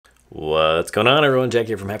What's going on, everyone? Jack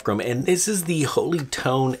here from Halfchrome, and this is the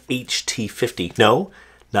Holyton HT50. No,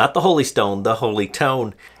 not the Holy Stone, the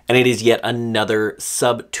Holyton. And it is yet another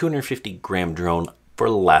sub 250 gram drone for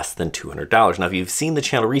less than $200. Now, if you've seen the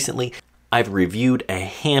channel recently, I've reviewed a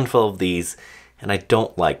handful of these, and I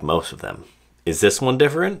don't like most of them. Is this one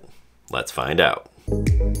different? Let's find out.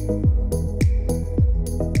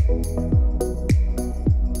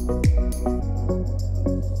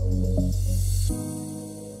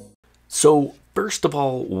 So first of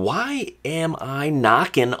all, why am I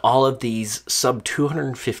knocking all of these sub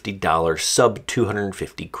 $250, sub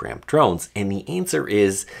 250 gram drones? And the answer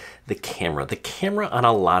is the camera. The camera on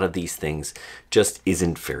a lot of these things just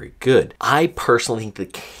isn't very good. I personally think the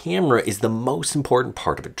camera is the most important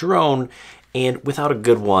part of a drone, and without a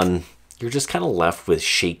good one, you're just kind of left with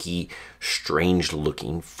shaky, strange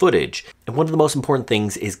looking footage. And one of the most important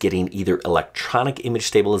things is getting either electronic image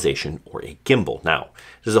stabilization or a gimbal. Now,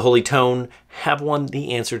 does a Holyton have one?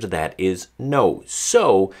 The answer to that is no.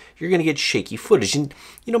 So you're gonna get shaky footage. And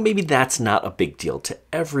you know, maybe that's not a big deal to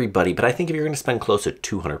everybody, but I think if you're gonna spend close to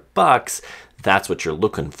 200 bucks, that's what you're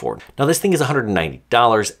looking for. Now this thing is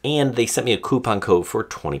 $190 and they sent me a coupon code for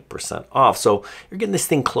 20% off. So you're getting this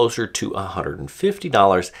thing closer to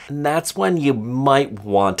 $150, and that's when you might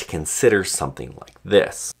want to consider something like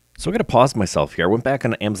this. So I'm gonna pause myself here. I went back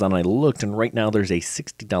on Amazon and I looked, and right now there's a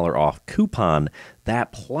 $60 off coupon.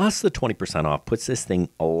 That plus the 20% off puts this thing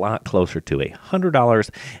a lot closer to $100,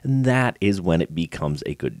 and that is when it becomes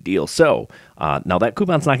a good deal. So now that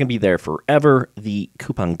coupon's not gonna be there forever. The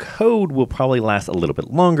coupon code will probably last a little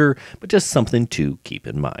bit longer, but just something to keep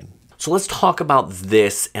in mind. So let's talk about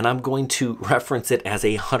this, and I'm going to reference it as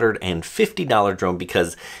a $150 drone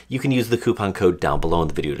because you can use the coupon code down below in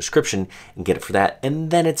the video description and get it for that, and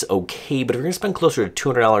then it's okay. But if you're gonna spend closer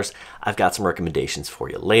to $200, I've got some recommendations for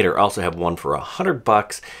you later. I also have one for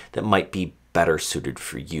 $100 that might be better suited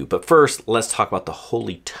for you. But first, let's talk about the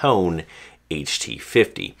Holyton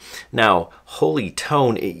HT50. Now,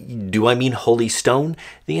 Holyton, do I mean Holy Stone?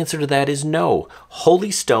 The answer to that is no.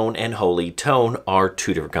 Holy Stone and Holyton are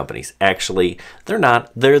two different companies. Actually, they're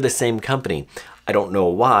not. They're the same company. I don't know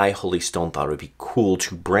why Holy Stone thought it would be cool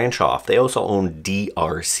to branch off. They also own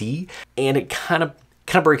DRC, and it kind of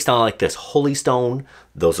breaks down like this. Holy Stone,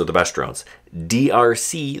 those are the best drones.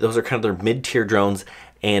 DRC, those are kind of their mid-tier drones,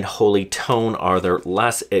 and Holyton are their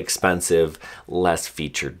less expensive, less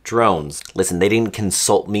featured drones. Listen, they didn't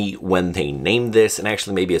consult me when they named this, and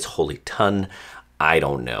actually maybe it's Holyton, I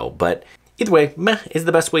don't know. But either way, meh is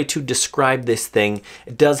the best way to describe this thing.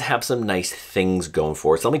 It does have some nice things going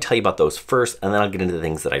for it. So let me tell you about those first, and then I'll get into the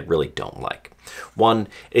things that I really don't like. One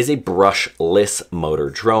is a brushless motor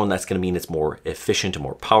drone. That's going to mean it's more efficient and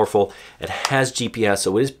more powerful. It has GPS,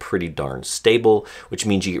 so it is pretty darn stable, which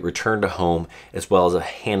means you get return to home as well as a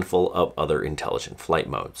handful of other intelligent flight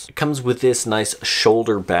modes. It comes with this nice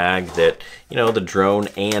shoulder bag that, you know, the drone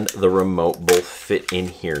and the remote both fit in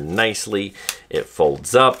here nicely. It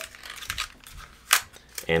folds up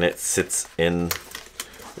and it sits in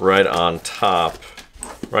right on top.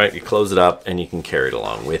 Right, you close it up and you can carry it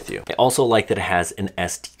along with you. I also like that it has an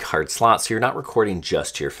SD card slot, so you're not recording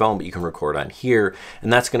just to your phone, but you can record on here,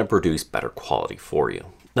 and that's gonna produce better quality for you.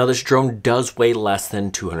 Now this drone does weigh less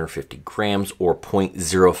than 250 grams or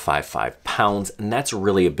 0.055 pounds, and that's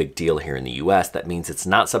really a big deal here in the US. That means it's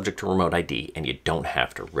not subject to remote ID and you don't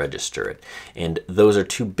have to register it. And those are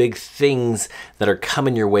two big things that are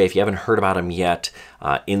coming your way if you haven't heard about them yet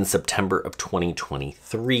in September of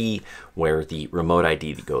 2023, where the remote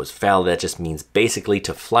ID goes valid. That just means basically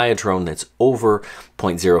to fly a drone that's over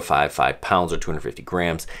 0.055 pounds or 250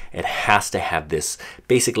 grams, it has to have this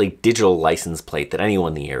basically digital license plate that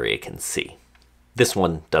anyone in the area can see. This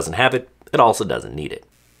one doesn't have it. It also doesn't need it.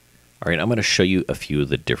 All right, I'm going to show you a few of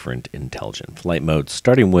the different intelligent flight modes,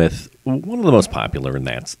 starting with one of the most popular, and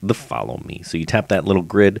that's the follow me. So you tap that little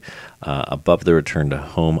grid above the return to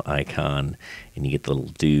home icon, and you get the little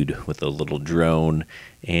dude with the little drone,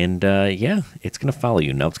 and yeah, it's going to follow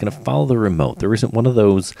you. Now it's going to follow the remote. There isn't one of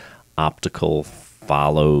those optical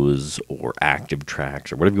follows or active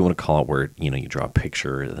tracks or whatever you want to call it, where you draw a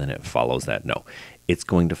picture and then it follows that. No, it's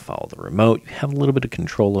going to follow the remote. You have a little bit of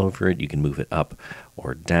control over it. You can move it up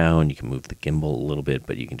or down. You can move the gimbal a little bit,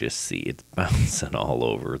 but you can just see it's bouncing all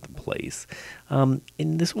over the place. And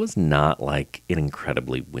this was not like an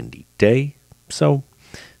incredibly windy day, so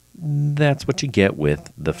that's what you get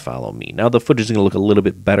with the follow me. Now the footage is going to look a little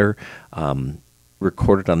bit better.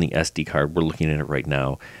 Recorded on the SD card. We're looking at it right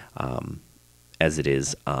now. As it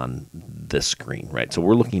is on the screen, right? So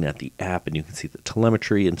we're looking at the app, and you can see the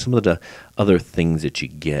telemetry and some of the other things that you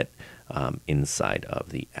get inside of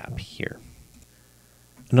the app here.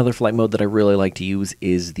 Another flight mode that I really like to use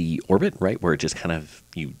is the orbit, right? Where it just kind of,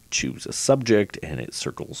 you choose a subject and it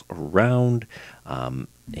circles around. And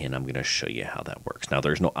I'm going to show you how that works. Now,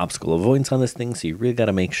 there's no obstacle avoidance on this thing, so you really got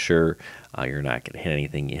to make sure you're not going to hit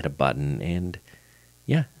anything. You hit a button and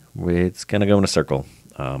yeah, it's going to go in a circle.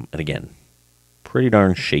 And again, pretty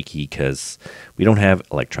darn shaky because we don't have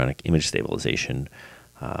electronic image stabilization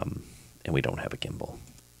and we don't have a gimbal.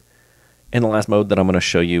 And the last mode that I'm going to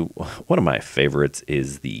show you, one of my favorites,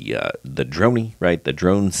 is the droney, right? The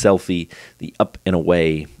drone selfie, the up and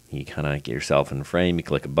away. You kind of get yourself in frame, you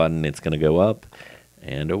click a button, it's going to go up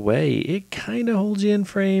and away. It kind of holds you in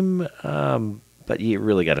frame, but you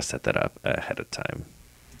really got to set that up ahead of time.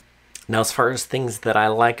 Now, as far as things that I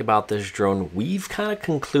like about this drone, we've kind of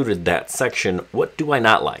concluded that section. What do I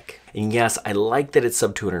not like? And yes, I like that it's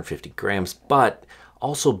sub 250 grams, but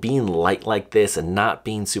also being light like this and not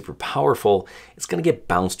being super powerful, it's going to get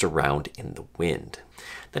bounced around in the wind.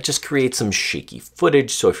 That just creates some shaky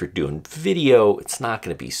footage, so if you're doing video, it's not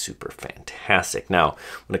going to be super fantastic. Now,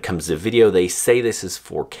 when it comes to video, they say this is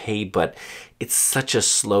 4K, but it's such a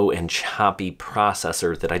slow and choppy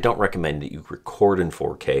processor that I don't recommend that you record in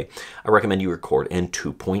 4K. I recommend you record in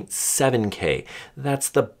 2.7K. That's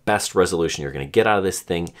the best resolution you're going to get out of this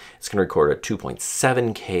thing. It's going to record at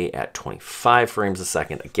 2.7K at 25 frames a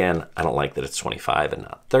second. Again, I don't like that it's 25 and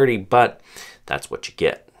not 30, but that's what you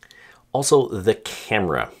get. Also, the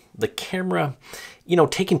camera. The camera, you know,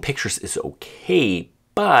 taking pictures is okay,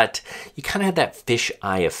 but you kind of have that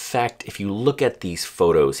fisheye effect. If you look at these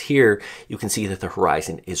photos here, you can see that the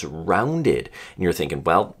horizon is rounded. And you're thinking,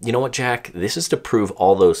 well, you know what, Jack? This is to prove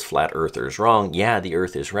all those flat earthers wrong. Yeah, the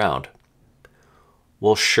earth is round.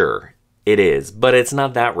 Well, sure, it is, but it's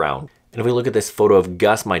not that round. And if we look at this photo of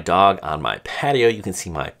Gus, my dog, on my patio, you can see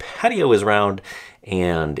my patio is round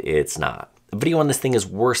and it's not. The video on this thing is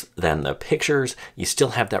worse than the pictures. You still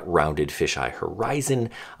have that rounded fisheye horizon.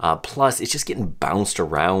 Plus, it's just getting bounced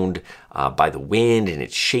around by the wind and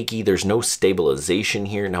it's shaky. There's no stabilization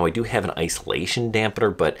here. Now, I do have an isolation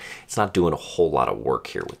dampener, but it's not doing a whole lot of work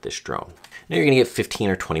here with this drone. Now, you're going to get 15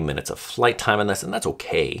 or 20 minutes of flight time on this, and that's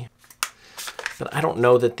okay. But I don't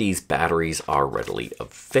know that these batteries are readily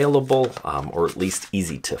available, or at least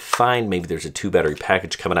easy to find. Maybe there's a 2-battery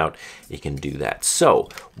package coming out. You can do that. So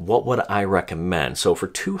what would I recommend? So for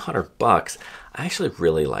 200 bucks, I actually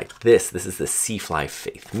really like this. This is the C-Fly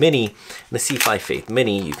Faith Mini. And the C-Fly Faith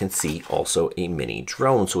Mini, you can see also a mini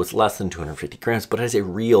drone. So it's less than 250 grams, but it has a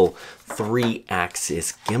real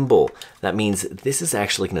 3-axis gimbal. That means this is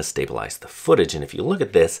actually going to stabilize the footage. And if you look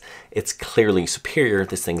at this, it's clearly superior.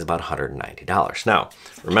 This thing's about $190. Now,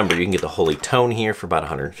 remember, you can get the Holyton here for about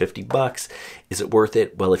 150 bucks. Is it worth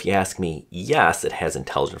it? Well, if you ask me, yes, it has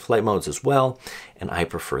intelligent flight modes as well, and I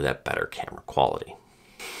prefer that better camera quality.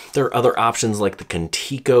 There are other options like the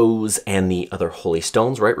Conticos and the other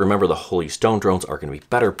Holystones, right? Remember, the Holystone drones are going to be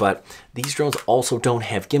better, but these drones also don't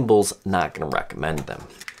have gimbals. Not going to recommend them.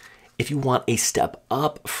 If you want a step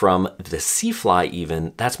up from the C-Fly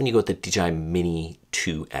even, that's when you go with the DJI Mini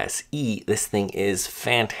 2 SE. This thing is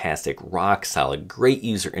fantastic, rock solid, great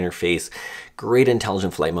user interface, great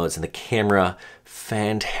intelligent flight modes, and the camera,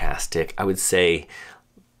 fantastic. I would say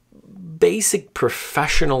basic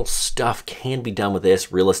professional stuff can be done with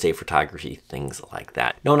this, real estate photography, things like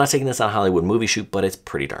that. No, I'm not taking this on a Hollywood movie shoot, but it's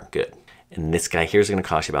pretty darn good. And this guy here is going to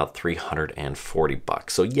cost you about 340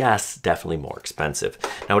 bucks. So yes, definitely more expensive.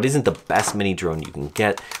 Now, it isn't the best mini drone you can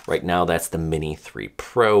get. Right now, that's the Mini 3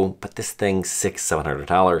 Pro, but this thing,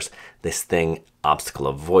 $600-700. This thing, obstacle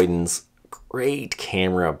avoidance, great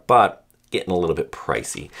camera, but getting a little bit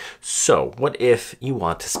pricey. So what if you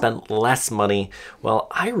want to spend less money? Well,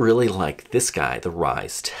 I really like this guy, the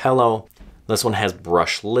Rise Tello. This one has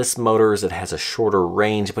brushless motors. It has a shorter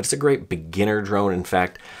range, but it's a great beginner drone. In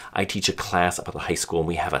fact, I teach a class up at the high school and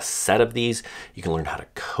we have a set of these. You can learn how to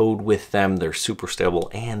code with them. They're super stable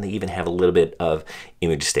and they even have a little bit of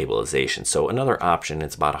image stabilization. So another option,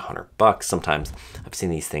 it's about 100 bucks. Sometimes I've seen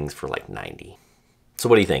these things for like 90. So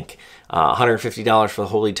what do you think? $150 for the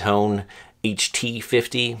Holyton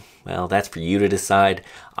HT50? Well, that's for you to decide.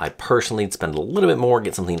 I personally would spend a little bit more,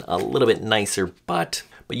 get something a little bit nicer, but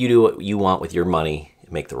you do what you want with your money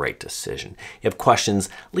and make the right decision. If you have questions,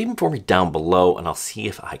 leave them for me down below and I'll see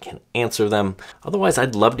if I can answer them. Otherwise,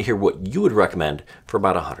 I'd love to hear what you would recommend for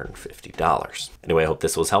about $150. Anyway, I hope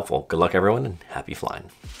this was helpful. Good luck, everyone, and happy flying.